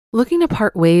Looking to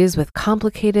part ways with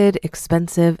complicated,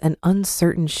 expensive, and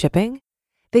uncertain shipping?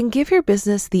 Then give your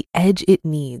business the edge it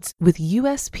needs with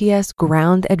USPS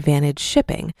Ground Advantage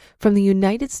shipping from the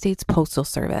United States Postal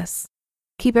Service.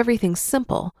 Keep everything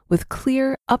simple with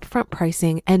clear, upfront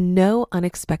pricing and no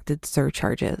unexpected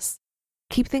surcharges.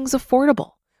 Keep things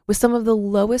affordable with some of the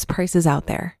lowest prices out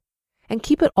there. And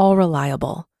keep it all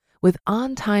reliable with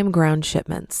on-time ground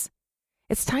shipments.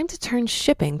 It's time to turn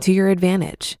shipping to your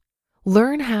advantage.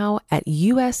 Learn how at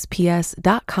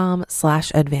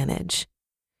USPS.com/advantage.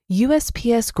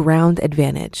 USPS Ground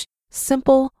Advantage.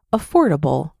 Simple,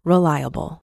 affordable,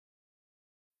 reliable.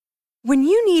 When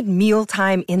you need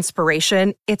mealtime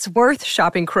inspiration, it's worth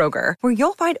shopping Kroger, where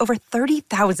you'll find over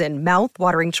 30,000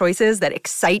 mouth-watering choices that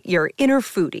excite your inner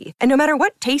foodie. And no matter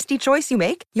what tasty choice you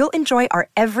make, you'll enjoy our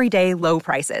everyday low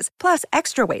prices, plus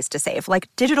extra ways to save, like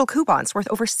digital coupons worth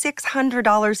over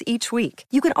 $600 each week.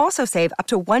 You can also save up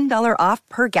to $1 off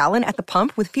per gallon at the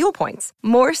pump with fuel points.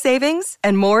 More savings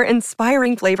and more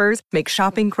inspiring flavors make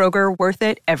shopping Kroger worth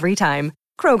it every time.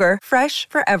 Kroger, fresh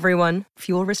for everyone.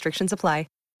 Fuel restrictions apply.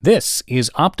 This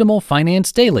is Optimal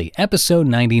Finance Daily, episode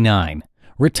 99,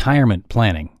 Retirement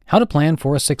Planning, How to Plan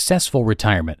for a Successful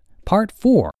Retirement, Part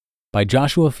 4, by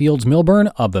Joshua Fields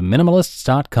Millburn of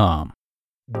theminimalists.com.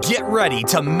 Get ready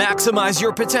to maximize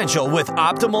your potential with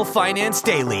Optimal Finance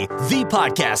Daily, the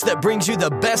podcast that brings you the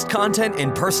best content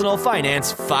in personal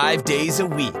finance 5 days a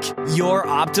week. Your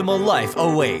optimal life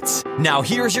awaits. Now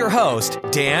here's your host,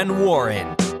 Dan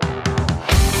Warren.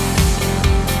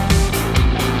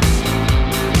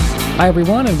 Hi,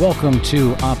 everyone, and welcome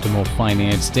to Optimal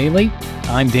Finance Daily.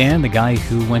 I'm Dan, the guy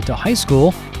who went to high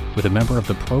school with a member of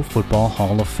the Pro Football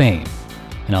Hall of Fame.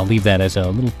 And I'll leave that as a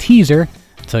little teaser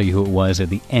to tell you who it was at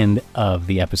the end of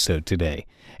the episode today.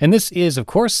 And this is, of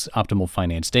course, Optimal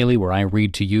Finance Daily, where I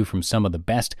read to you from some of the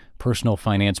best personal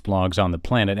finance blogs on the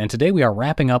planet. And today we are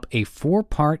wrapping up a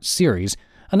 4-part series,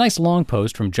 a nice long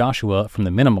post from Joshua from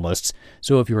the Minimalists.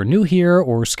 So if you're new here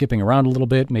or skipping around a little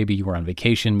bit, maybe you were on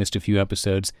vacation, missed a few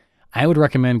episodes, I would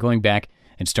recommend going back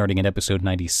and starting at episode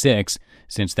 96,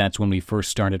 since that's when we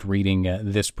first started reading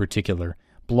this particular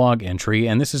blog entry.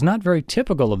 And this is not very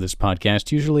typical of this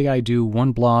podcast. Usually I do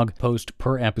one blog post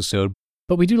per episode,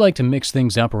 but we do like to mix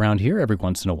things up around here every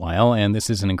once in a while, and this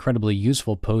is an incredibly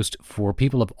useful post for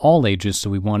people of all ages, so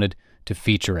we wanted to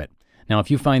feature it. Now,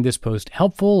 if you find this post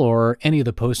helpful, or any of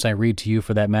the posts I read to you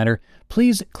for that matter,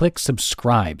 please click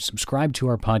subscribe. Subscribe to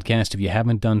our podcast if you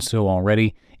haven't done so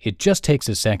already. It just takes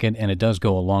a second, and it does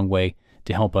go a long way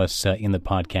to help us in the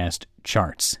podcast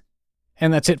charts.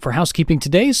 And that's it for housekeeping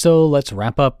today, so let's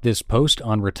wrap up this post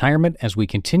on retirement as we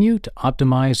continue to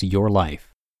optimize your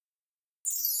life.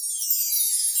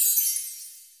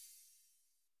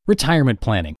 Retirement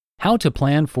Planning, How to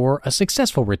Plan for a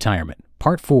Successful Retirement,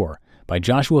 Part 4, by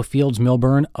Joshua Fields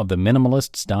Millburn of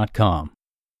theminimalists.com.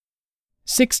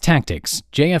 6 Tactics,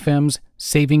 JFM's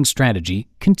Saving Strategy,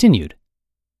 continued.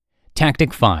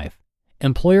 Tactic 5.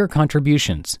 Employer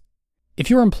Contributions. If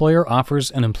your employer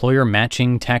offers an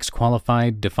employer-matching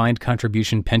tax-qualified defined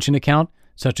contribution pension account,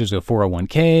 such as a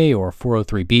 401k or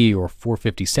 403b or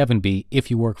 457b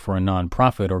if you work for a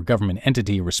nonprofit or government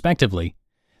entity respectively,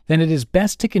 then it is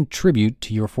best to contribute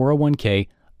to your 401k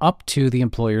up to the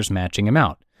employer's matching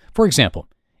amount. For example,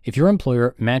 if your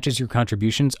employer matches your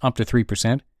contributions up to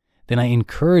 3%, then I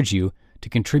encourage you to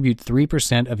contribute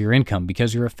 3% of your income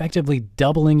because you're effectively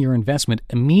doubling your investment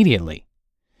immediately.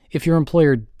 If your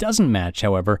employer doesn't match,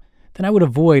 however, then I would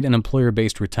avoid an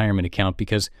employer-based retirement account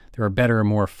because there are better,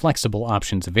 more flexible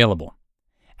options available.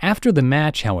 After the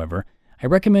match, however, I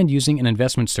recommend using an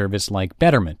investment service like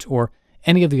Betterment or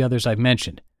any of the others I've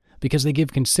mentioned because they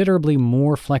give considerably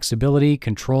more flexibility,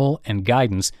 control, and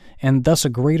guidance, and thus a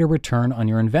greater return on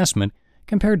your investment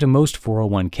compared to most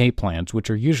 401k plans, which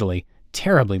are usually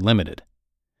terribly limited.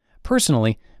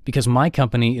 Personally, because my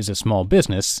company is a small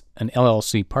business, an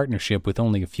LLC partnership with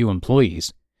only a few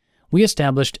employees, we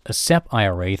established a SEP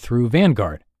IRA through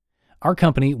Vanguard. Our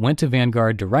company went to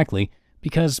Vanguard directly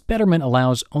because Betterment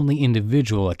allows only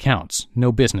individual accounts,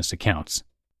 no business accounts.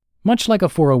 Much like a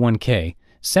 401k,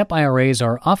 SEP IRAs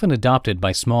are often adopted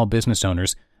by small business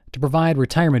owners to provide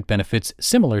retirement benefits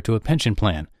similar to a pension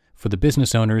plan for the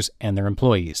business owners and their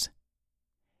employees.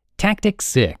 Tactic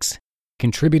 6.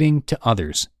 Contributing to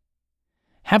others.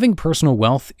 Having personal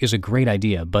wealth is a great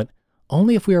idea, but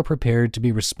only if we are prepared to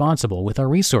be responsible with our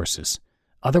resources.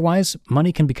 Otherwise,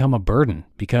 money can become a burden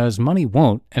because money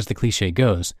won't, as the cliche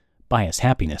goes, buy us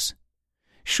happiness.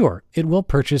 Sure, it will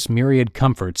purchase myriad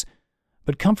comforts,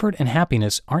 but comfort and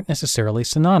happiness aren't necessarily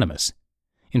synonymous.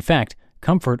 In fact,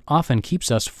 comfort often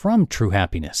keeps us from true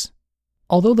happiness.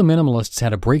 Although the Minimalists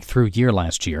had a breakthrough year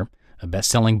last year, a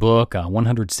best-selling book, a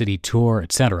 100-city tour,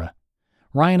 etc.,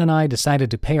 Ryan and I decided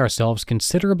to pay ourselves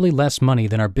considerably less money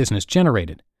than our business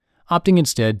generated, opting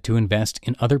instead to invest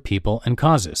in other people and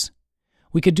causes.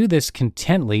 We could do this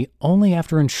contently only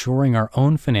after ensuring our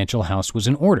own financial house was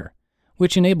in order,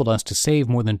 which enabled us to save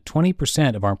more than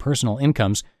 20% of our personal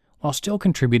incomes while still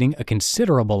contributing a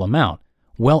considerable amount,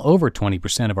 well over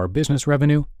 20% of our business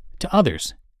revenue, to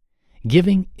others.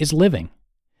 Giving is living.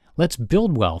 Let's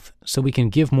build wealth so we can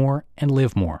give more and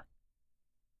live more.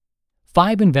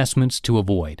 5 investments to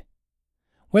avoid.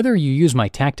 Whether you use my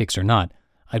tactics or not,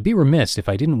 I'd be remiss if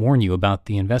I didn't warn you about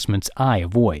the investments I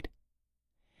avoid.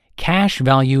 Cash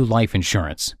value life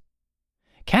insurance.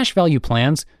 Cash value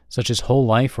plans, such as whole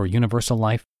life or universal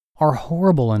life, are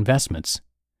horrible investments.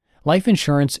 Life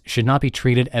insurance should not be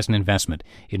treated as an investment.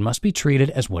 It must be treated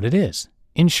as what it is,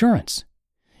 insurance.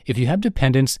 If you have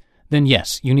dependents, then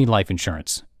yes, you need life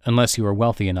insurance, unless you are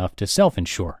wealthy enough to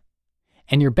self-insure.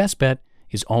 And your best bet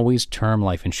is always term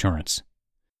life insurance.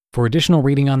 For additional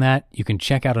reading on that, you can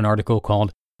check out an article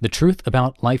called The Truth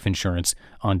About Life Insurance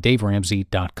on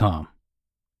DaveRamsey.com.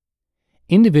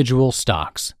 Individual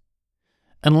stocks.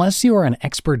 Unless you are an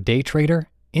expert day trader,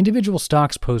 individual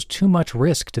stocks pose too much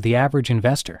risk to the average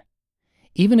investor.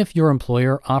 Even if your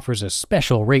employer offers a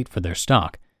special rate for their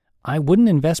stock, I wouldn't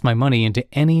invest my money into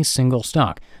any single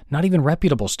stock, not even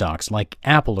reputable stocks like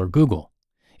Apple or Google.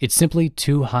 It's simply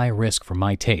too high risk for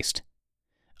my taste.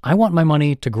 I want my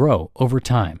money to grow over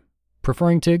time,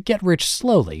 preferring to get rich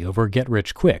slowly over get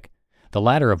rich quick, the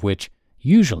latter of which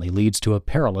usually leads to a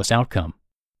perilous outcome.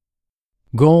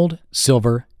 Gold,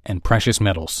 silver, and precious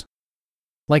metals.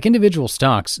 Like individual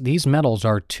stocks, these metals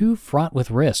are too fraught with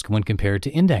risk when compared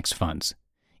to index funds.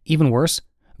 Even worse,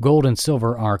 gold and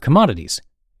silver are commodities.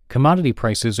 Commodity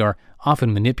prices are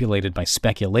often manipulated by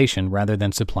speculation rather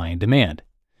than supply and demand.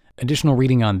 Additional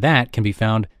reading on that can be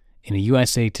found in a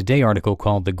USA Today article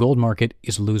called The Gold Market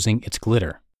is Losing Its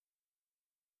Glitter.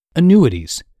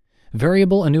 Annuities.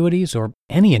 Variable annuities, or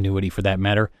any annuity for that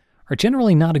matter, are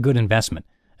generally not a good investment,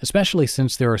 especially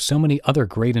since there are so many other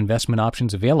great investment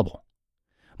options available.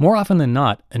 More often than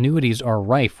not, annuities are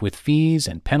rife with fees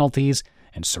and penalties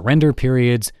and surrender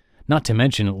periods, not to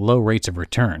mention low rates of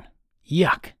return.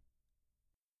 Yuck!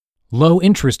 Low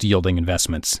interest yielding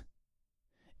investments.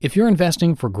 If you're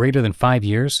investing for greater than 5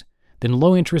 years, then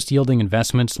low interest yielding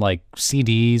investments like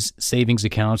CDs, savings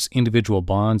accounts, individual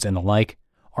bonds, and the like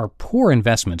are poor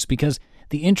investments because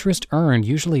the interest earned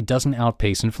usually doesn't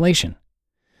outpace inflation.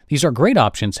 These are great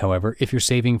options, however, if you're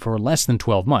saving for less than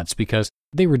 12 months because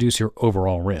they reduce your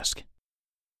overall risk.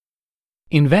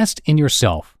 Invest in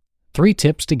yourself. 3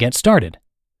 tips to get started.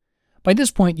 By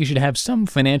this point, you should have some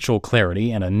financial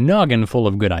clarity and a noggin full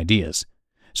of good ideas.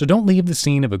 So don't leave the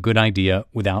scene of a good idea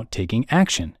without taking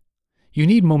action. You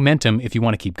need momentum if you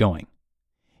want to keep going.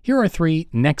 Here are 3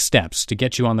 next steps to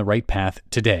get you on the right path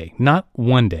today. Not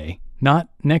one day, not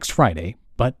next Friday,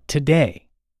 but today.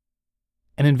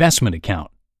 An investment account.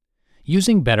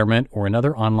 Using Betterment or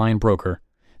another online broker,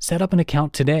 set up an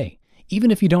account today.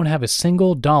 Even if you don't have a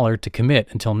single dollar to commit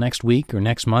until next week or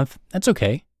next month, that's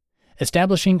okay.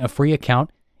 Establishing a free account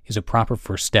is a proper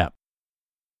first step.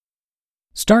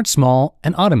 Start small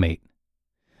and automate.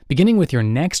 Beginning with your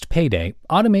next payday,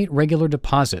 automate regular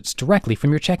deposits directly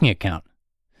from your checking account.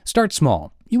 Start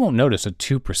small. You won't notice a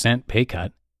 2% pay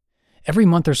cut. Every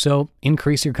month or so,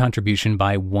 increase your contribution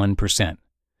by 1%.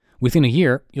 Within a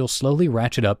year, you'll slowly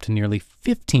ratchet up to nearly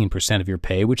 15% of your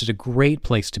pay, which is a great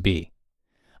place to be.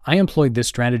 I employed this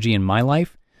strategy in my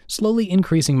life, slowly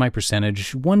increasing my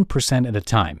percentage 1% at a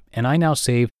time, and I now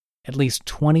save at least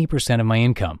 20% of my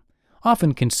income,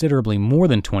 often considerably more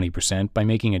than 20% by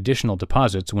making additional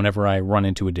deposits whenever I run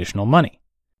into additional money.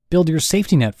 Build your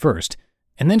safety net first,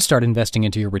 and then start investing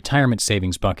into your retirement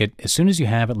savings bucket as soon as you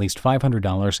have at least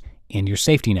 $500 in your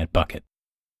safety net bucket.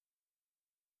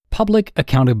 Public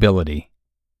accountability.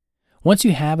 Once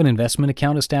you have an investment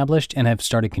account established and have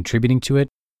started contributing to it,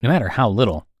 no matter how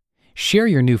little, share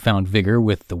your newfound vigor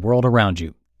with the world around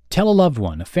you. Tell a loved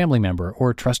one, a family member, or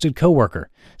a trusted coworker,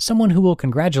 someone who will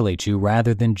congratulate you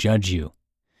rather than judge you.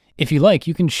 If you like,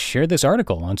 you can share this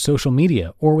article on social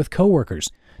media or with coworkers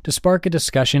to spark a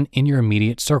discussion in your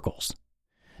immediate circles.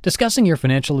 Discussing your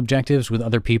financial objectives with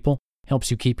other people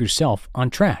helps you keep yourself on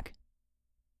track.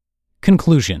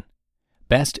 Conclusion.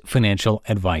 Best financial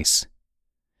advice.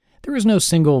 There is no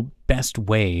single best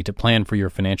way to plan for your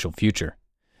financial future.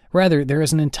 Rather, there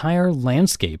is an entire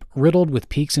landscape riddled with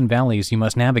peaks and valleys you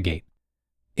must navigate.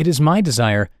 It is my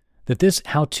desire that this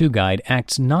how-to guide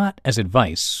acts not as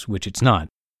advice, which it's not,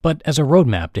 but as a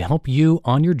roadmap to help you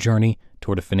on your journey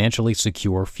toward a financially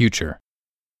secure future.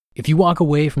 If you walk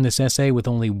away from this essay with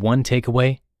only one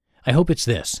takeaway, I hope it's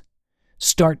this.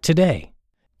 Start today.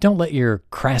 Don't let your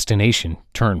crastination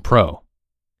turn pro.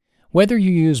 Whether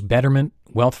you use Betterment,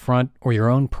 Wealthfront, or your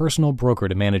own personal broker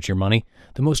to manage your money,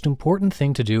 the most important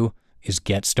thing to do is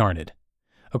get started.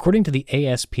 According to the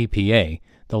ASPPA,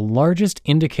 the largest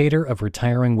indicator of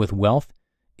retiring with wealth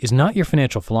is not your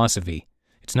financial philosophy.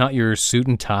 It's not your suit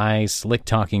and tie,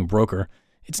 slick-talking broker.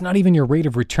 It's not even your rate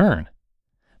of return.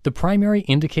 The primary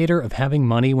indicator of having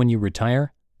money when you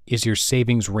retire is your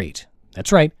savings rate.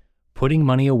 That's right, putting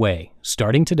money away,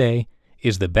 starting today,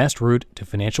 is the best route to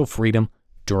financial freedom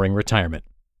during retirement.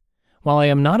 While I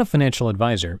am not a financial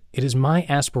advisor, it is my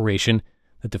aspiration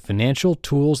that the financial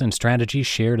tools and strategies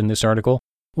shared in this article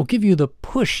will give you the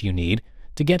push you need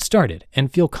to get started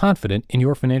and feel confident in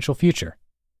your financial future.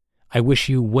 I wish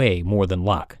you way more than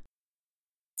luck.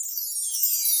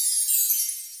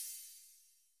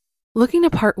 Looking to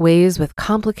part ways with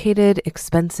complicated,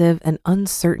 expensive, and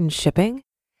uncertain shipping?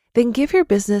 Then give your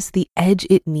business the edge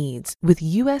it needs with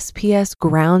USPS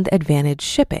Ground Advantage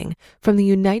shipping from the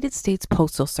United States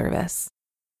Postal Service.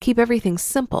 Keep everything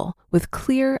simple with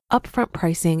clear, upfront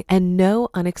pricing and no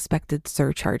unexpected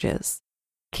surcharges.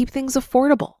 Keep things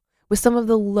affordable with some of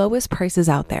the lowest prices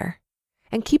out there.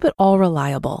 And keep it all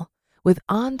reliable with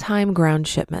on-time ground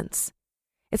shipments.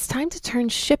 It's time to turn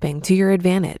shipping to your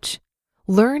advantage.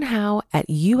 Learn how at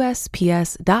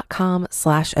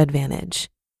USPS.com/advantage.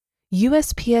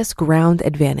 USPS Ground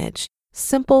Advantage.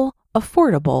 Simple,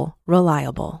 affordable,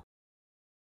 reliable.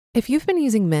 If you've been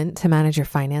using Mint to manage your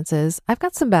finances, I've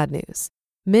got some bad news.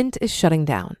 Mint is shutting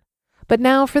down. But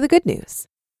now for the good news.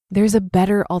 There's a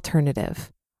better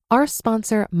alternative. Our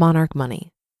sponsor, Monarch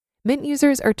Money. Mint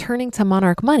users are turning to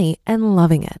Monarch Money and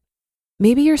loving it.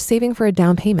 Maybe you're saving for a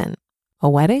down payment, a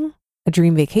wedding, a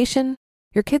dream vacation,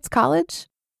 your kids' college.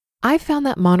 I've found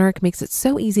that Monarch makes it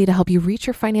so easy to help you reach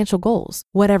your financial goals,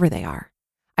 whatever they are.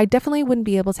 I definitely wouldn't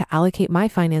be able to allocate my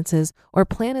finances or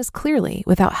plan as clearly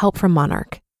without help from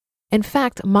Monarch. In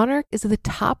fact, Monarch is the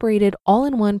top-rated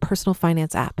all-in-one personal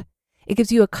finance app. It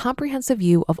gives you a comprehensive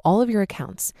view of all of your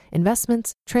accounts,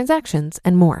 investments, transactions,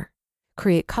 and more.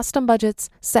 Create custom budgets,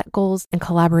 set goals, and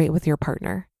collaborate with your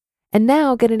partner. And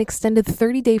now get an extended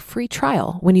 30-day free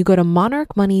trial when you go to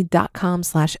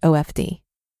monarchmoney.com/OFD.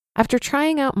 After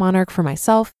trying out Monarch for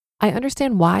myself, I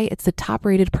understand why it's the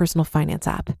top-rated personal finance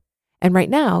app. And right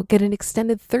now, get an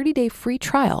extended 30-day free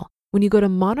trial when you go to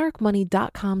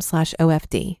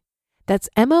monarchmoney.com/OFD. That's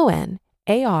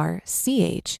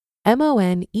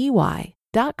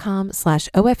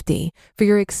monarchmoney.com/OFD for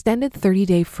your extended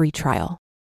 30-day free trial.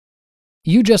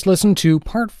 You just listened to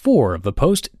part 4 of the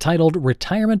post titled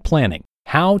Retirement Planning: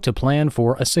 How to Plan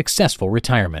for a Successful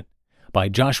Retirement by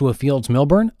Joshua Fields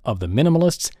Millburn of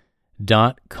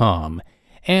theminimalists.com.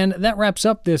 And that wraps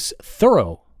up this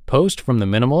thorough post from the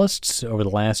Minimalists over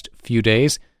the last few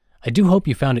days. I do hope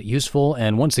you found it useful,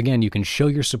 and once again, you can show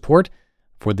your support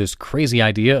for this crazy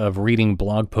idea of reading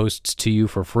blog posts to you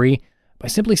for free by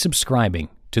simply subscribing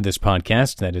to this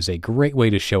podcast. That is a great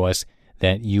way to show us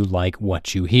that you like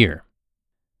what you hear.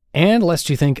 And lest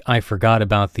you think I forgot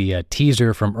about the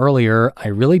teaser from earlier, I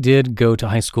really did go to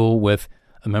high school with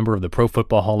a member of the Pro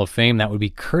Football Hall of Fame. That would be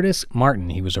Curtis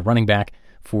Martin. He was a running back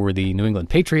for the New England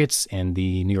Patriots and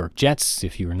the New York Jets,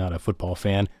 if you are not a football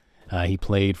fan. He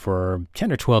played for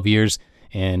 10 or 12 years,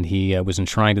 and he was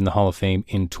enshrined in the Hall of Fame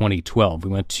in 2012. We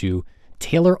went to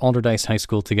Taylor Alderdice High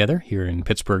School together here in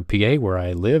Pittsburgh, PA, where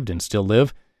I lived and still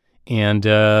live. And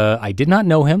I did not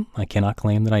know him. I cannot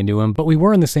claim that I knew him, but we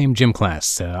were in the same gym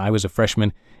class. I was a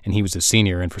freshman, and he was a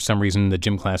senior, and for some reason, the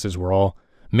gym classes were all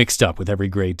mixed up with every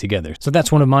grade together. So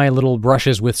that's one of my little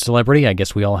brushes with celebrity. I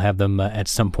guess we all have them at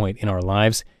some point in our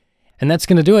lives. And that's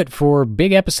going to do it for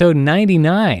big episode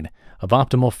 99 of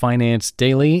Optimal Finance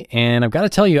Daily. And I've got to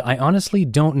tell you, I honestly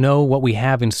don't know what we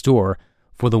have in store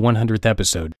for the 100th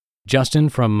episode. Justin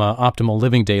from Optimal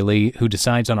Living Daily, who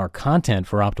decides on our content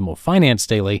for Optimal Finance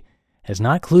Daily, has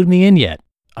not clued me in yet.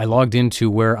 I logged into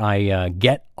where I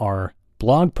get our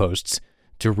blog posts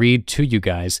to read to you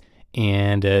guys,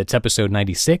 and it's episode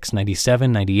 96,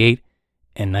 97, 98,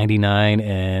 and 99,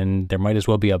 and there might as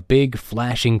well be a big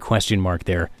flashing question mark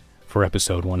there for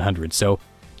episode 100. So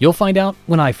you'll find out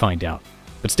when I find out.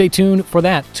 But stay tuned for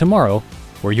that tomorrow,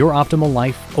 where your optimal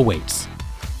life awaits.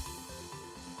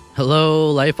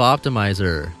 Hello, Life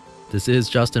Optimizer. This is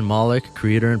Justin Malik,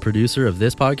 creator and producer of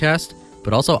this podcast,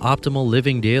 but also Optimal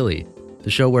Living Daily,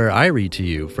 the show where I read to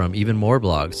you from even more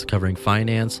blogs covering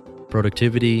finance,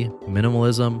 productivity,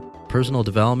 minimalism, personal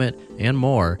development, and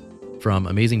more from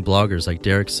amazing bloggers like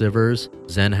Derek Sivers,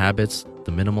 Zen Habits,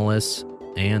 The Minimalists,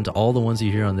 and all the ones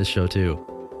you hear on this show too.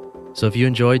 So if you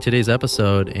enjoyed today's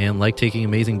episode and like taking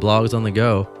amazing blogs on the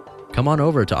go, come on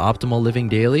over to Optimal Living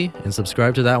Daily and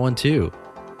subscribe to that one too.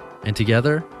 And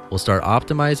together, we'll start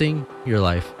optimizing your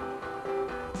life.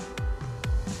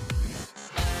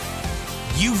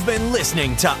 You've been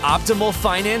listening to Optimal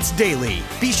Finance Daily.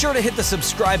 Be sure to hit the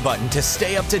subscribe button to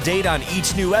stay up to date on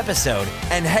each new episode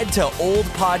and head to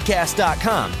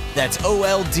oldpodcast.com. That's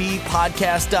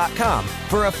OLDpodcast.com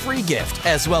for a free gift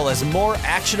as well as more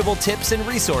actionable tips and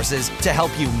resources to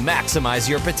help you maximize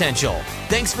your potential.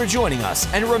 Thanks for joining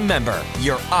us, and remember,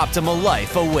 your optimal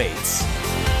life awaits.